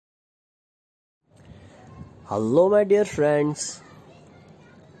Hello my dear friends,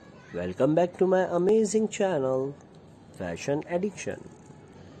 welcome back to my amazing channel Fashion Addiction.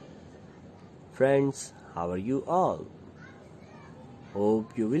 Friends, how are you all?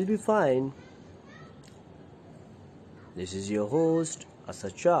 Hope you will be fine. This is your host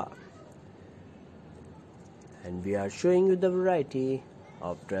Asacha, and we are showing you the variety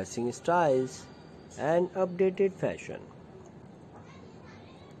of dressing styles and updated fashion.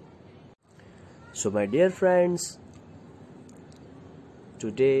 So my dear friends,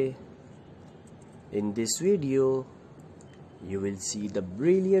 today in this video you will see the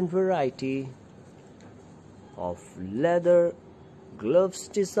brilliant variety of leather gloves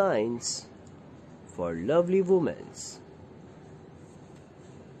designs for lovely women.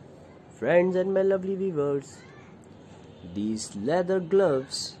 Friends and my lovely viewers, these leather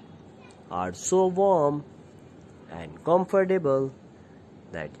gloves are so warm and comfortable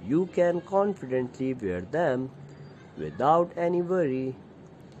that you can confidently wear them without any worry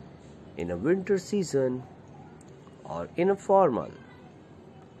in a winter season or in a formal.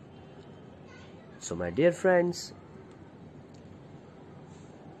 So my dear friends,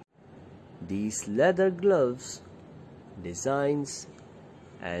 these leather gloves designs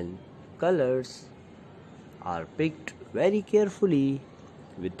and colors are picked very carefully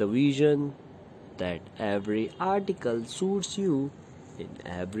with the vision that every article suits you in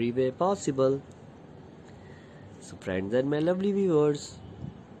every way possible. So friends and my lovely viewers,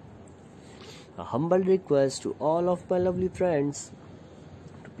 a humble request to all of my lovely friends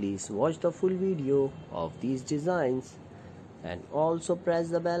to please watch the full video of these designs and also press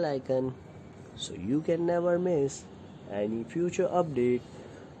the bell icon so you can never miss any future update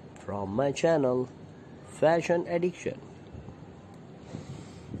from my channel Fashion Addiction.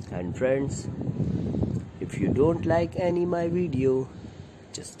 And friends, if you don't like any my video,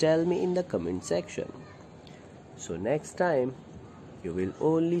 just tell me in the comment section. So next time you will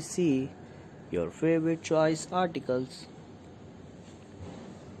only see your favorite choice articles.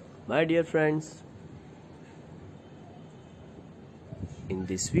 My dear friends, in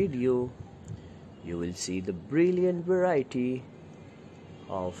this video you will see the brilliant variety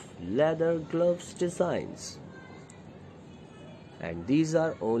of leather gloves designs, and these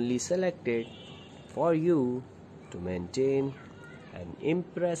are only selected for you to maintain an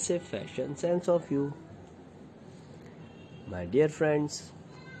impressive fashion sense of you. My dear friends,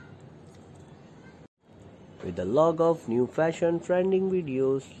 with a log of new fashion trending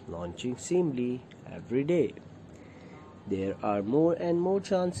videos launching seemingly every day, there are more and more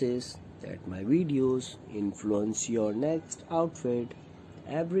chances that my videos influence your next outfit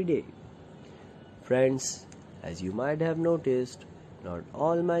every day. Friends, as you might have noticed, not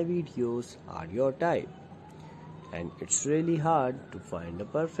all my videos are your type, and it's really hard to find a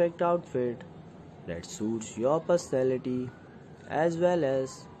perfect outfit that suits your personality as well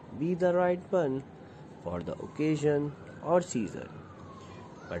as be the right one for the occasion or season.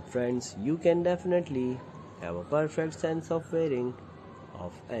 But friends, you can definitely have a perfect sense of wearing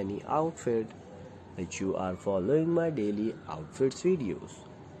of any outfit which you are following my daily outfits videos.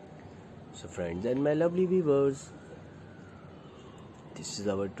 So friends and my lovely viewers, this is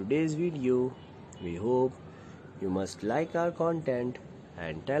our today's video. We hope you must like our content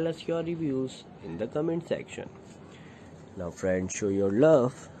and tell us your reviews in the comment section. Now friends, show your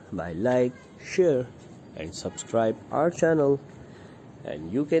love by like, share and subscribe our channel,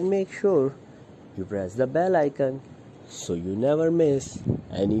 and you can make sure you press the bell icon so you never miss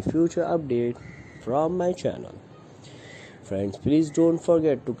any future update from my channel. Friends, please don't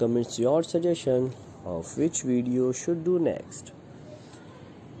forget to comment your suggestion of which video should do next.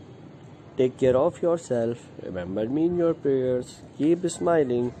 Take care of yourself. Remember me in your prayers. Keep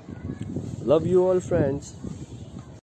smiling. Love you all, friends.